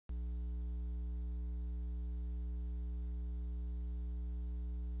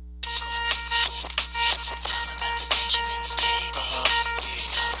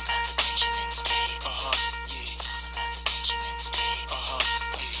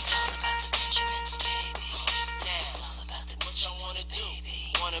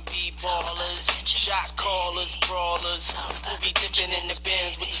Shot callers, brawlers, we'll be dipping in the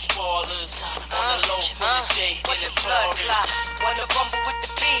bins with the spoilers. On the low from the Jake and the Taurus. Wanna rumble with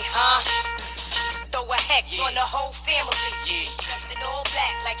the beat, huh? Throw a hex on the whole family. Dressed in all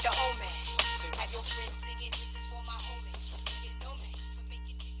black like the omen. Have your friends singing, this is for my homies. You know me, for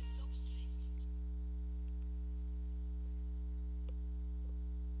making niggas so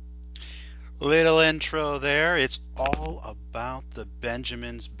sick. Little intro there. It's all about the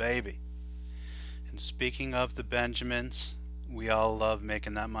Benjamins, baby. And speaking of the Benjamins, we all love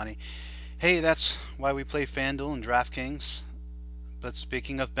making that money. Hey, that's why we play FanDuel and DraftKings. But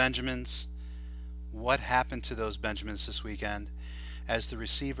speaking of Benjamins, what happened to those Benjamins this weekend? As the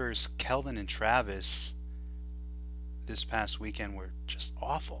receivers Kelvin and Travis this past weekend were just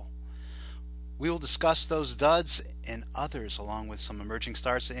awful. We will discuss those duds and others along with some emerging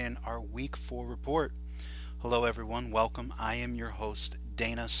stars in our Week 4 report. Hello everyone, welcome. I am your host,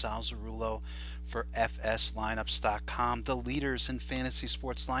 Dana Salzarulo for FSLineups.com, the leaders in fantasy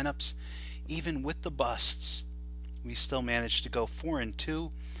sports lineups. Even with the busts, we still managed to go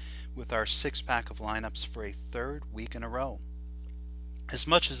 4-2 with our 6-pack of lineups for a third week in a row. As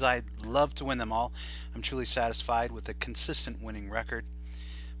much as I'd love to win them all, I'm truly satisfied with a consistent winning record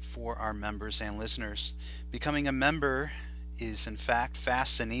for our members and listeners. Becoming a member is in fact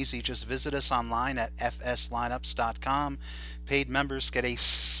fast and easy. Just visit us online at fslineups.com. Paid members get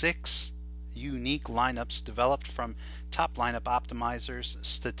 6 unique lineups developed from top lineup optimizers,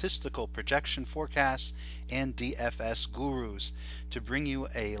 statistical projection forecasts, and DFS gurus to bring you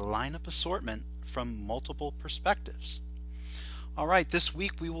a lineup assortment from multiple perspectives. Alright, this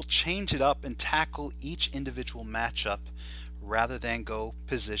week we will change it up and tackle each individual matchup rather than go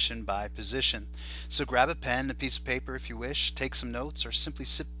position by position. So grab a pen and a piece of paper if you wish, take some notes, or simply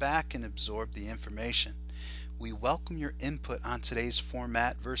sit back and absorb the information. We welcome your input on today's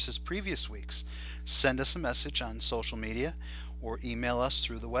format versus previous weeks. Send us a message on social media or email us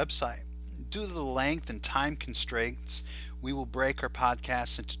through the website. Due to the length and time constraints, we will break our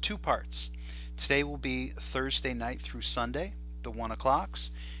podcast into 2 parts. Today will be Thursday night through Sunday, the 1 o'clocks,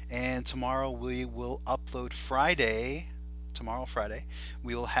 and tomorrow we will upload Friday. Tomorrow, Friday,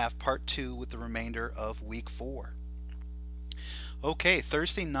 we will have part 2 with the remainder of Week 4. Okay,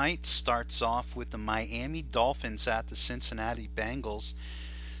 Thursday night starts off with the Miami Dolphins at the Cincinnati Bengals.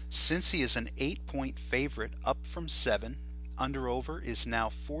 Cincy is an 8-point favorite, up from 7. Under-over is now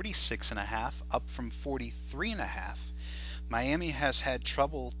 46.5, up from 43.5. Miami has had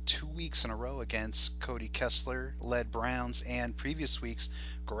trouble 2 weeks in a row against Cody Kessler-led Browns and previous weeks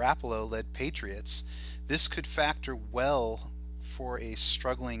Garoppolo-led Patriots. This could factor well for a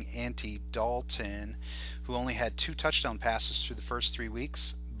struggling Andy Dalton, who only had 2 touchdown passes through the first 3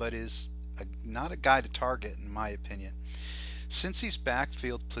 weeks, but is not a guy to target in my opinion. Cincy's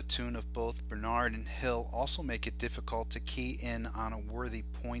backfield platoon of both Bernard and Hill also make it difficult to key in on a worthy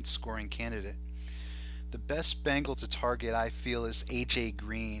point-scoring candidate. The best Bengal to target, I feel, is A.J.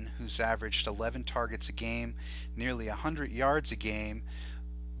 Green, who's averaged 11 targets a game, nearly 100 yards a game,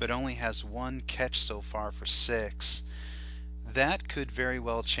 but only has 1 catch so far for 6. That could very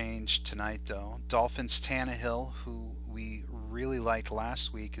well change tonight, though. Dolphins' Tannehill, who we really liked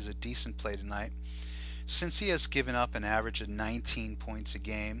last week, is a decent play tonight. Since he has given up an average of 19 points a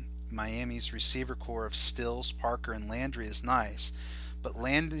game, Miami's receiver core of Stills, Parker, and Landry is nice. But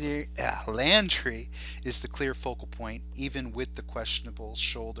Landry is the clear focal point, even with the questionable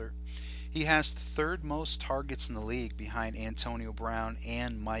shoulder. He has the 3rd most targets in the league behind Antonio Brown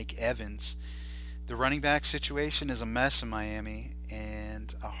and Mike Evans. The running back situation is a mess in Miami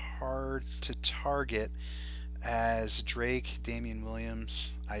and hard to target as Drake, Damian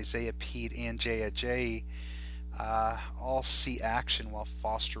Williams, Isaiah Pete, and Jay Ajayi all see action while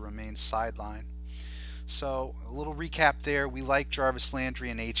Foster remains sidelined. So, a little recap there. We like Jarvis Landry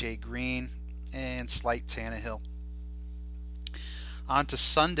and A.J. Green and slight Tannehill. On to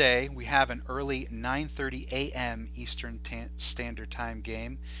Sunday, we have an early 9:30 a.m. Eastern Standard Time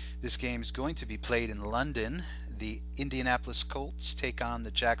game. This game is going to be played in London. The Indianapolis Colts take on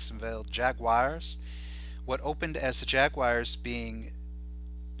the Jacksonville Jaguars. What opened as the Jaguars being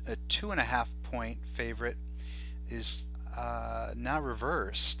a 2.5-point favorite is now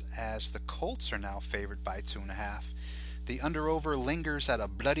reversed, as the Colts are now favored by 2.5. The under-over lingers at a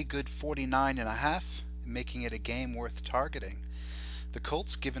bloody good 49.5, making it a game worth targeting. The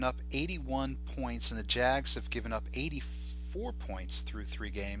Colts given up 81 points and the Jags have given up 84 points through 3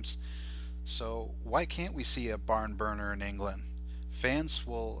 games. So why can't we see a barn burner in England? Fans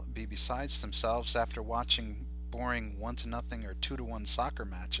will be besides themselves after watching boring 1-0 or 2-1 soccer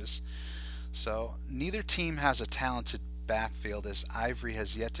matches. So neither team has a talented backfield, as Ivory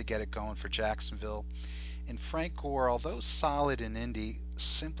has yet to get it going for Jacksonville. And Frank Gore, although solid in Indy,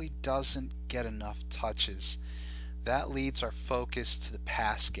 simply doesn't get enough touches. That leads our focus to the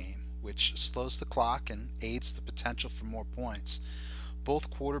pass game, which slows the clock and aids the potential for more points.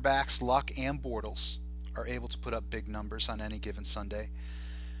 Both quarterbacks, Luck and Bortles, are able to put up big numbers on any given Sunday,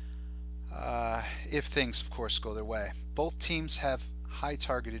 if things, of course, go their way. Both teams have high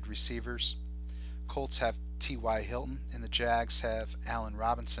targeted receivers. Colts have T.Y. Hilton, and the Jags have Allen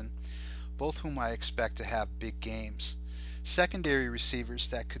Robinson, both whom I expect to have big games. Secondary receivers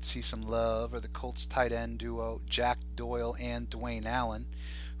that could see some love are the Colts tight end duo Jack Doyle and Dwayne Allen,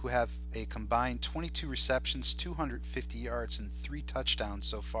 who have a combined 22 receptions, 250 yards, and 3 touchdowns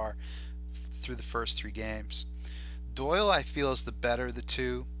so far through the first 3 games. Doyle, I feel, is the better of the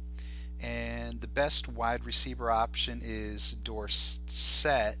two, and the best wide receiver option is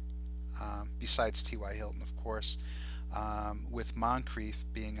Dorsett, besides T.Y. Hilton, of course, with Moncrief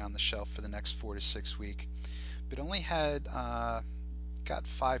being on the shelf for the next 4 to 6 weeks. But only had got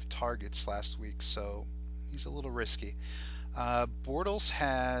 5 targets last week, so he's a little risky. Bortles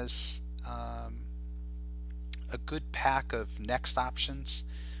has a good pack of next options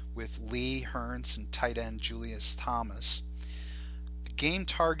with Lee, Hearns, and tight end Julius Thomas. The game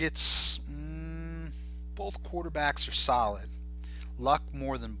targets, both quarterbacks are solid. Luck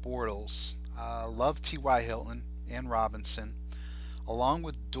more than Bortles. Love T.Y. Hilton and Robinson, along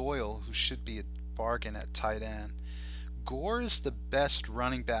with Doyle, who should be a bargain at tight end. Gore is the best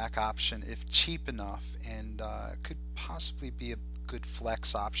running back option if cheap enough, and could possibly be a good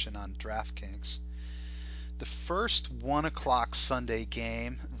flex option on DraftKings. The first 1 o'clock Sunday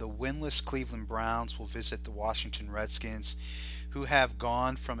game, the winless Cleveland Browns will visit the Washington Redskins, who have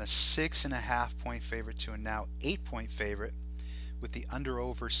gone from a 6.5 point favorite to a now 8 point favorite, with the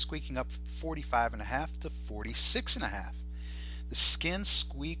under-over squeaking up from 45.5 to 46.5. The Skins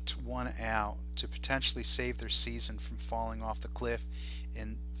squeaked one out to potentially save their season from falling off the cliff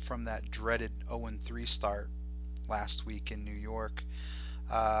from that dreaded 0-3 start last week in New York.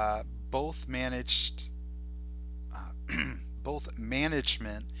 Both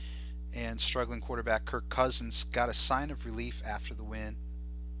management and struggling quarterback Kirk Cousins got a sign of relief after the win.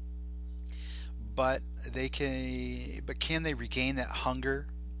 But can they regain that hunger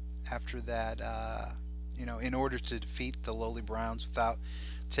after that? In order to defeat the lowly Browns without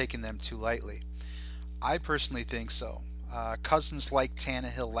taking them too lightly. I personally think so. Cousins, like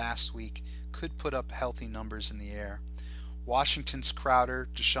Tannehill last week, could put up healthy numbers in the air. Washington's Crowder,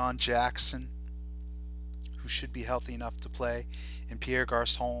 Deshaun Jackson, who should be healthy enough to play, and Pierre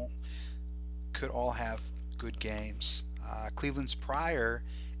Garçon could all have good games. Cleveland's Pryor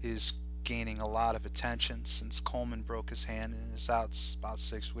is gaining a lot of attention since Coleman broke his hand and is out about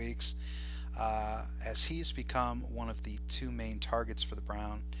 6 weeks. As he has become one of the 2 main targets for the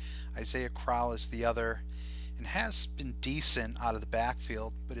Brown. Isaiah Crowell is the other, and has been decent out of the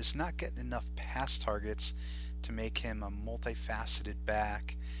backfield, but is not getting enough pass targets to make him a multifaceted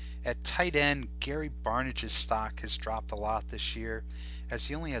back. At tight end, Gary Barnage's stock has dropped a lot this year, as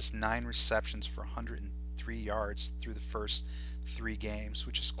he only has 9 receptions for 103 yards through the first 3 games,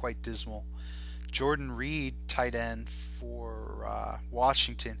 which is quite dismal. Jordan Reed, tight end for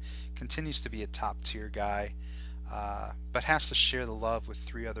Washington, continues to be a top-tier guy, but has to share the love with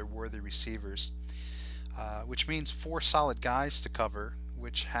 3 other worthy receivers, which means 4 solid guys to cover,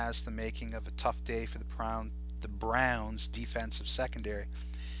 which has the making of a tough day for the Browns' defensive secondary.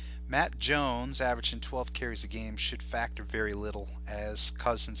 Matt Jones, averaging 12 carries a game, should factor very little, as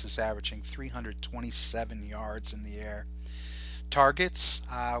Cousins is averaging 327 yards in the air. Targets,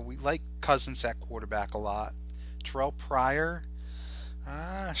 we like Cousins at quarterback a lot. Terrell Pryor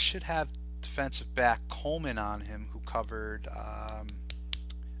should have defensive back Coleman on him, who covered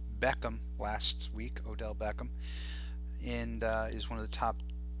Beckham last week, Odell Beckham, and is one of the top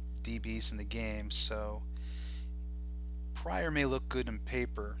DBs in the game. So Pryor may look good on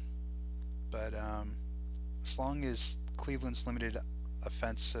paper, but as long as Cleveland's limited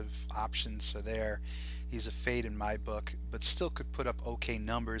offensive options are there, he's a fade in my book, but still could put up okay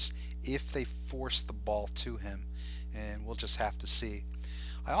numbers if they force the ball to him, and we'll just have to see.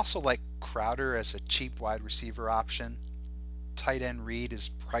 I also like Crowder as a cheap wide receiver option. Tight end Reed is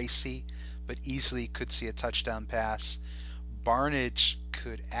pricey, but easily could see a touchdown pass. Barnage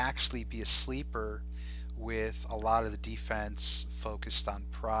could actually be a sleeper with a lot of the defense focused on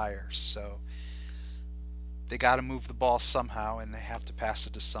Pryor, so they got to move the ball somehow, and they have to pass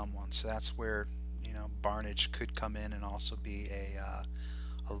it to someone. So that's where Barnage could come in and also be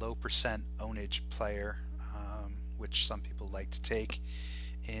a low percent ownage player, which some people like to take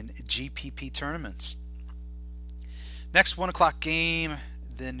in GPP tournaments. Next 1 o'clock game,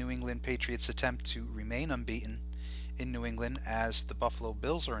 the New England Patriots attempt to remain unbeaten in New England as the Buffalo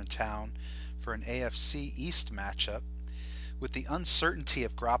Bills are in town for an AFC East matchup. With the uncertainty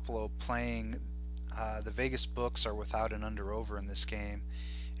of Garoppolo playing, the Vegas books are without an under-over in this game,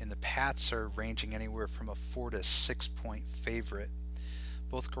 and the Pats are ranging anywhere from a 4 to 6 point favorite.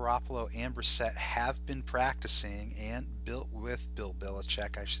 Both Garoppolo and Brissett have been practicing and built with Bill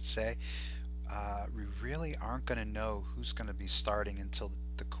Belichick, I should say. We really aren't going to know who's going to be starting until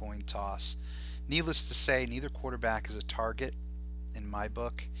the coin toss. Needless to say, neither quarterback is a target in my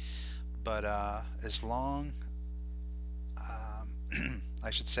book, but as long, I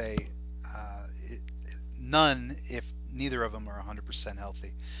should say, none if neither of them are 100%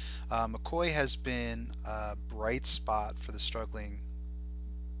 healthy. McCoy has been a bright spot for the struggling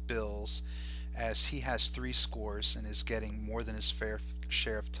Bills as he has 3 scores and is getting more than his fair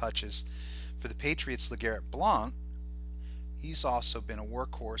share of touches. For the Patriots, LeGarrette Blount, he's also been a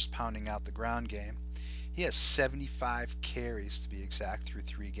workhorse pounding out the ground game. He has 75 carries to be exact through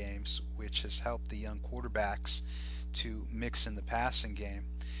 3 games, which has helped the young quarterbacks to mix in the passing game.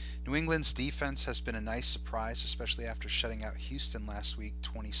 New England's defense has been a nice surprise, especially after shutting out Houston last week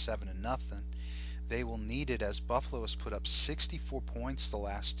 27-0. They will need it as Buffalo has put up 64 points the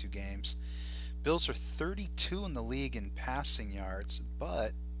last 2 games. Bills are 32 in the league in passing yards,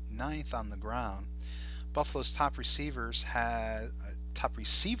 but 9th on the ground. Buffalo's top receiver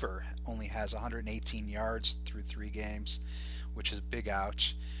only has 118 yards through 3 games, which is a big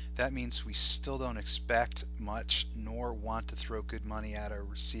ouch. That means we still don't expect much nor want to throw good money at our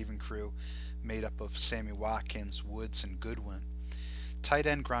receiving crew made up of Sammy Watkins, Woods, and Goodwin. Tight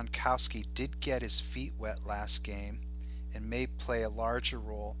end Gronkowski did get his feet wet last game and may play a larger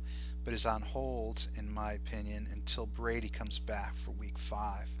role, but is on hold, in my opinion, until Brady comes back for Week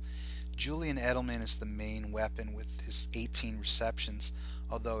 5. Julian Edelman is the main weapon with his 18 receptions,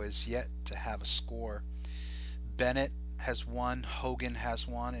 although is yet to have a score. Bennett has 1, Hogan has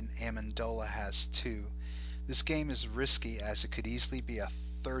 1, and Amendola has 2. This game is risky as it could easily be a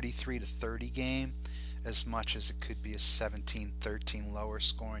 33-30 game, as much as it could be a 17-13 lower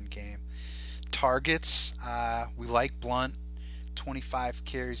scoring game. Targets, we like Blunt, 25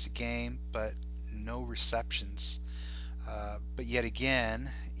 carries a game, but no receptions. But yet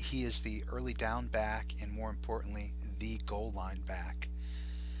again, he is the early down back and, more importantly, the goal line back.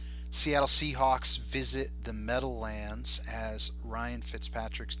 Seattle Seahawks visit the Meadowlands as Ryan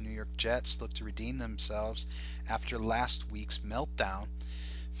Fitzpatrick's New York Jets look to redeem themselves after last week's meltdown.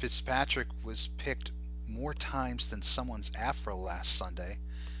 Fitzpatrick was picked more times than someone's afro last Sunday.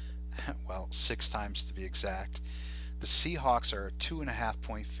 Well, 6 times to be exact. The Seahawks are a 2.5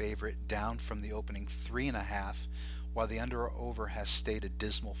 point favorite, down from the opening 3.5, while the under-over has stayed a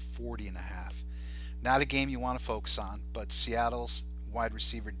dismal 40.5. Not a game you want to focus on, but Seattle's wide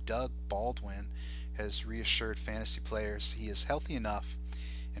receiver Doug Baldwin has reassured fantasy players he is healthy enough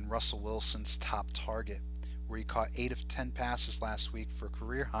and Russell Wilson's top target, where he caught 8 of 10 passes last week for a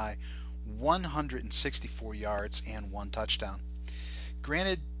career high 164 yards and 1 touchdown.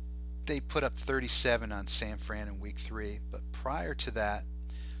 Granted, they put up 37 on San Fran in Week 3, but prior to that,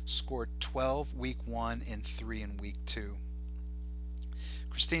 scored 12 Week 1 and 3 in Week 2.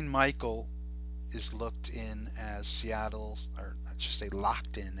 Christine Michael is locked in as Seattle's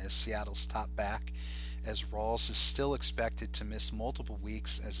top back, as Rawls is still expected to miss multiple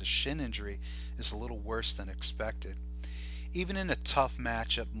weeks as his shin injury is a little worse than expected. Even in a tough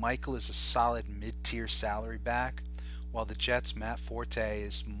matchup, Michael is a solid mid-tier salary back, while the Jets' Matt Forte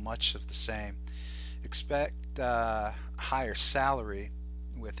is much of the same. Expect higher salary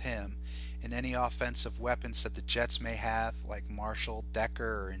with him, and any offensive weapons that the Jets may have, like Marshall, Decker,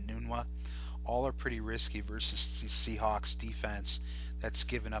 or Enunwa, all are pretty risky versus the Seahawks defense that's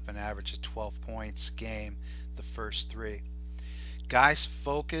given up an average of 12 points a game the first 3. Guys,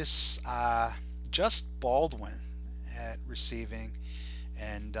 focus just Baldwin at receiving,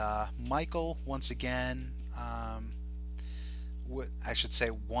 and Michael, once again, I should say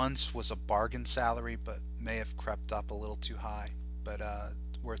once was a bargain salary, but may have crept up a little too high, but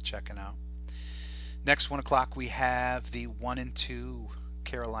worth checking out. Next 1 o'clock we have the 1-2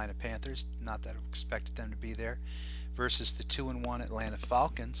 Carolina Panthers, not that I expected them to be there, versus the 2-1 Atlanta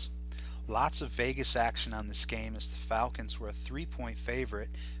Falcons. Lots of Vegas action on this game as the Falcons were a 3-point favorite,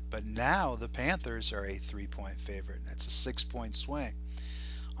 but now the Panthers are a 3-point favorite. That's a 6-point swing.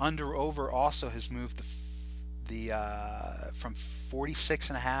 Under/over also has moved from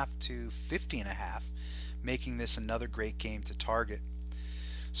 46.5 to 50.5, making this another great game to target.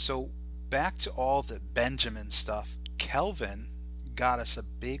 So back to all the Benjamin stuff. Kelvin got us a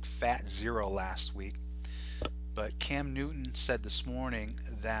big fat 0 last week. But Cam Newton said this morning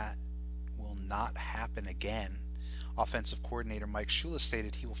that will not happen again. Offensive coordinator Mike Shula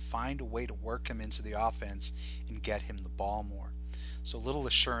stated he will find a way to work him into the offense and get him the ball more. So little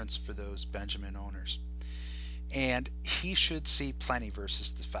assurance for those Benjamin owners. And he should see plenty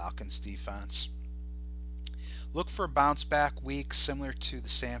versus the Falcons defense. Look for a bounce back week similar to the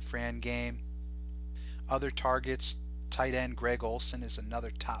San Fran game. Other targets, tight end Greg Olsen is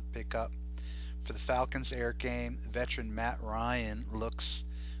another top pickup. For the Falcons air game, veteran Matt Ryan looks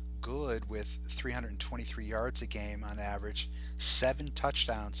good with 323 yards a game on average, 7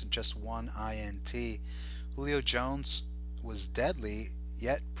 touchdowns and just 1 INT. Julio Jones was deadly,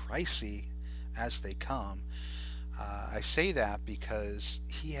 yet pricey as they come. I say that because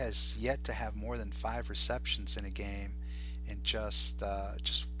he has yet to have more than 5 receptions in a game, and just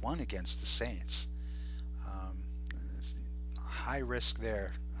one against the Saints. High risk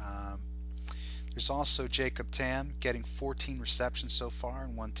there. There's also Jacob Tam getting 14 receptions so far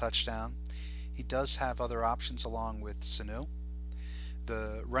and 1 touchdown. He does have other options along with Sanu.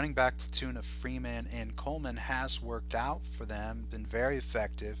 The running back platoon of Freeman and Coleman has worked out for them, been very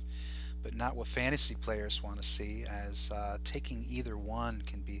effective, but not what fantasy players want to see, as taking either one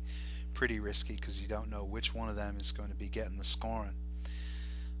can be pretty risky because you don't know which one of them is going to be getting the scoring.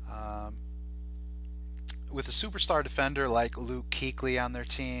 With a superstar defender like Luke Kuechly on their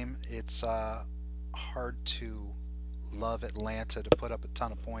team, it's hard to love Atlanta to put up a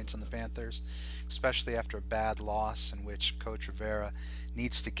ton of points on the Panthers, especially after a bad loss in which Coach Rivera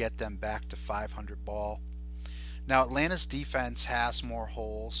needs to get them back to 500 ball. Now, Atlanta's defense has more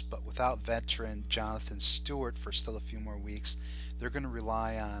holes, but without veteran Jonathan Stewart for still a few more weeks, they're going to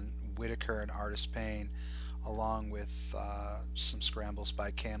rely on Whitaker and Artis Payne, along with some scrambles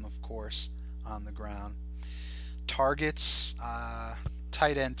by Cam, of course, on the ground. Targets,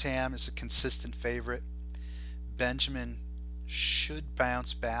 tight end Tam is a consistent favorite. Benjamin should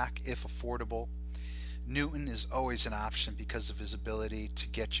bounce back if affordable. Newton is always an option because of his ability to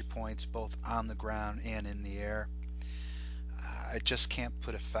get you points both on the ground and in the air. I just can't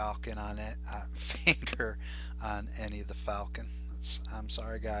put a Falcon on it, finger on any of the Falcon. I'm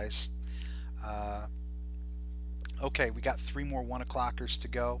sorry, guys. Okay, we got 3 more 1 o'clockers to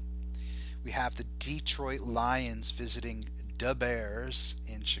go. We have the Detroit Lions visiting the Bears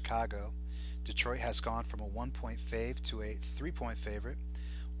in Chicago. Detroit has gone from a 1-point fave to a 3-point favorite,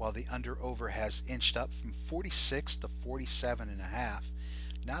 while the under-over has inched up from 46 to 47.5.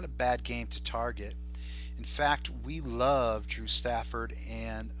 Not a bad game to target. In fact, we love Drew Stafford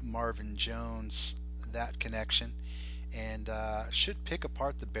and Marvin Jones, that connection, and should pick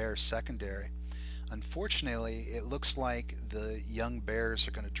apart the Bears secondary. Unfortunately, it looks like the young Bears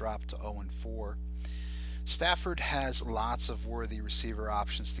are going to drop to 0-4. Stafford has lots of worthy receiver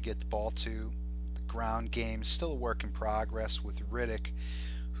options to get the ball to. The ground game is still a work in progress with Riddick,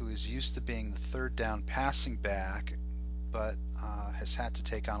 who is used to being the third down passing back, but has had to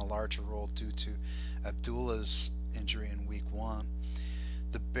take on a larger role due to Abdullah's injury in Week 1.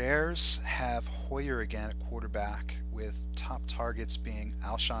 The Bears have Hoyer again at quarterback, with top targets being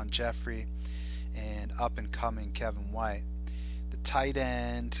Alshon Jeffrey and up-and-coming Kevin White. The tight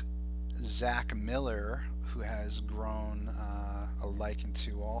end, Zach Miller, who has grown a liking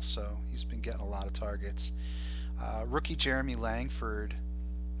to also. He's been getting a lot of targets. Rookie Jeremy Langford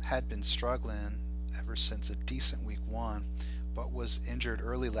had been struggling ever since a decent Week 1, but was injured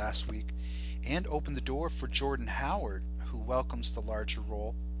early last week, and opened the door for Jordan Howard, who welcomes the larger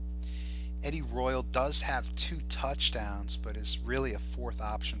role. Eddie Royal does have 2 touchdowns, but is really a 4th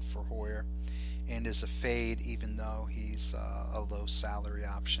option for Hoyer, and is a fade even though he's a low salary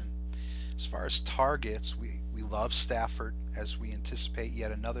option. As far as targets, we love Stafford as we anticipate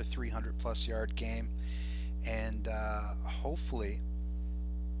yet another 300-plus yard game, and hopefully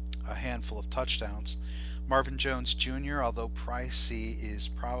a handful of touchdowns. Marvin Jones Jr., although pricey, is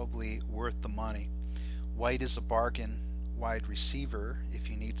probably worth the money. White is a bargain wide receiver if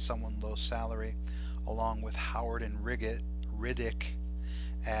you need someone low salary, along with Howard and Riddick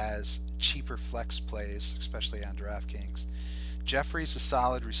as cheaper flex plays, especially on DraftKings. Jeffrey's a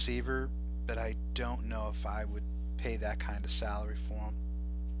solid receiver, but I don't know if I would pay that kind of salary for him.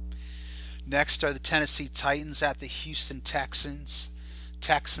 Next are the Tennessee Titans at the Houston Texans.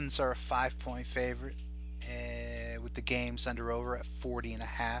 Texans are a 5-point favorite with the games under-over at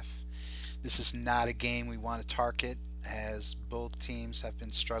 40.5. This is not a game we want to target, as both teams have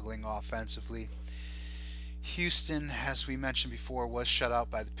been struggling offensively. Houston, as we mentioned before, was shut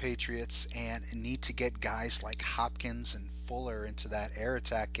out by the Patriots and need to get guys like Hopkins and Fuller into that air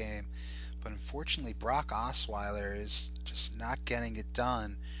attack game. But unfortunately, Brock Osweiler is just not getting it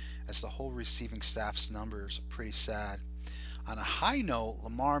done as the whole receiving staff's numbers are pretty sad. On a high note,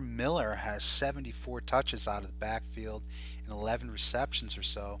 Lamar Miller has 74 touches out of the backfield and 11 receptions or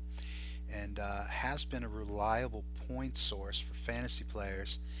so, and has been a reliable point source for fantasy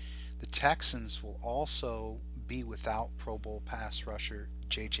players. The Texans will also be without Pro Bowl pass rusher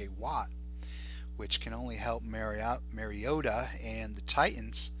J.J. Watt, which can only help Mariota and the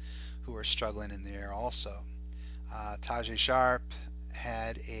Titans, who are struggling in the air also. Tajay Sharp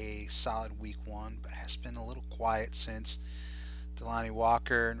had a solid week 1, but has been a little quiet since. Delanie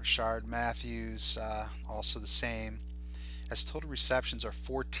Walker and Rashard Matthews also the same, as total receptions are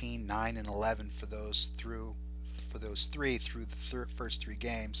 14, 9, and 11 for those three through the first 3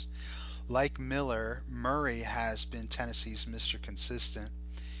 games. Like Miller, Murray has been Tennessee's Mr. Consistent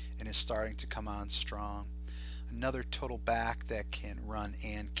and is starting to come on strong. Another total back that can run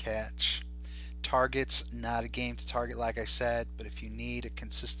and catch. Targets, not a game to target like I said, but if you need a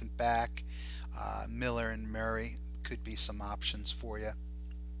consistent back, Miller and Murray could be some options for you.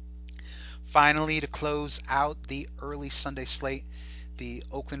 Finally, to close out the early Sunday slate, the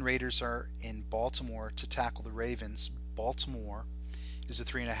Oakland Raiders are in Baltimore to tackle the Ravens. Baltimore is a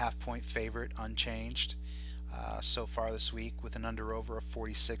 3.5-point favorite, unchanged so far this week, with an under-over of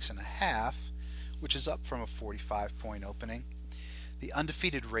 46.5, which is up from a 45-point opening. The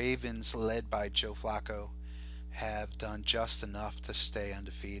undefeated Ravens, led by Joe Flacco, have done just enough to stay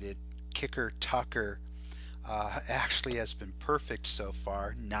undefeated. Kicker Tucker actually has been perfect so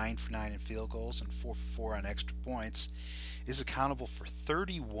far, 9 for 9 in field goals and 4 for 4 on extra points, is accountable for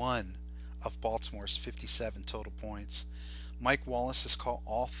 31 of Baltimore's 57 total points. Mike Wallace has caught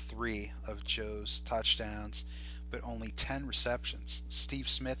all 3 of Joe's touchdowns, but only 10 receptions. Steve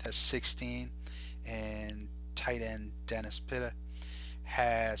Smith has 16, and tight end Dennis Pitta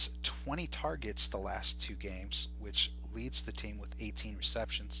has 20 targets the last 2 games, which leads the team with 18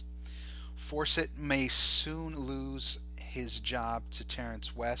 receptions. Forsett may soon lose his job to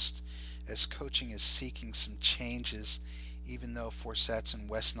Terrence West, as coaching is seeking some changes, even though Forsett's and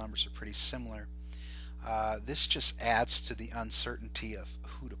West's numbers are pretty similar. This just adds to the uncertainty of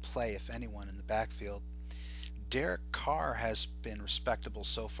who to play, if anyone, in the backfield. Derek Carr has been respectable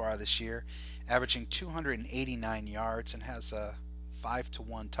so far this year, averaging 289 yards and has a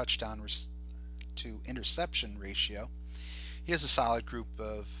 5-to-1 touchdown to interception ratio. He has a solid group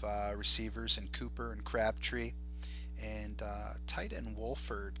of receivers in Cooper and Crabtree, and tight end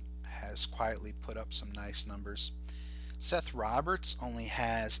Wolford has quietly put up some nice numbers. Seth Roberts only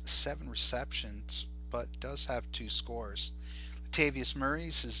has 7 receptions, but does have 2 scores. Latavius Murray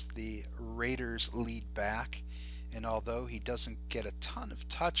is the Raiders' lead back, and although he doesn't get a ton of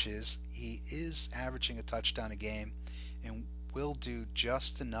touches, he is averaging a touchdown a game and will do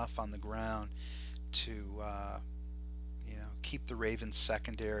just enough on the ground to keep the Ravens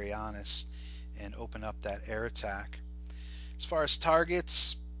secondary honest and open up that air attack. As far as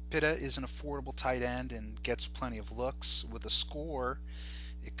targets, Pitta is an affordable tight end and gets plenty of looks. With a score,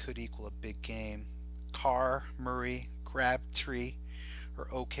 it could equal a big game. Carr, Murray, Crabtree are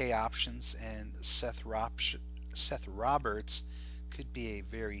okay options, and Seth Roberts could be a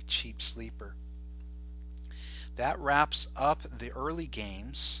very cheap sleeper. That wraps up the early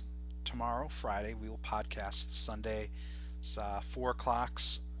games. Tomorrow, Friday, we will podcast Sunday. 4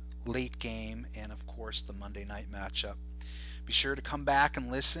 o'clock's late game, and of course the Monday night matchup. Be sure to come back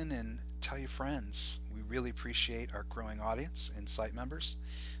and listen and tell your friends. We really appreciate our growing audience and site members.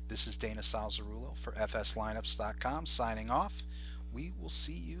 This is Dana Salzarulo for FSLineups.com signing off. We will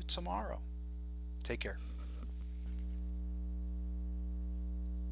see you tomorrow. Take care.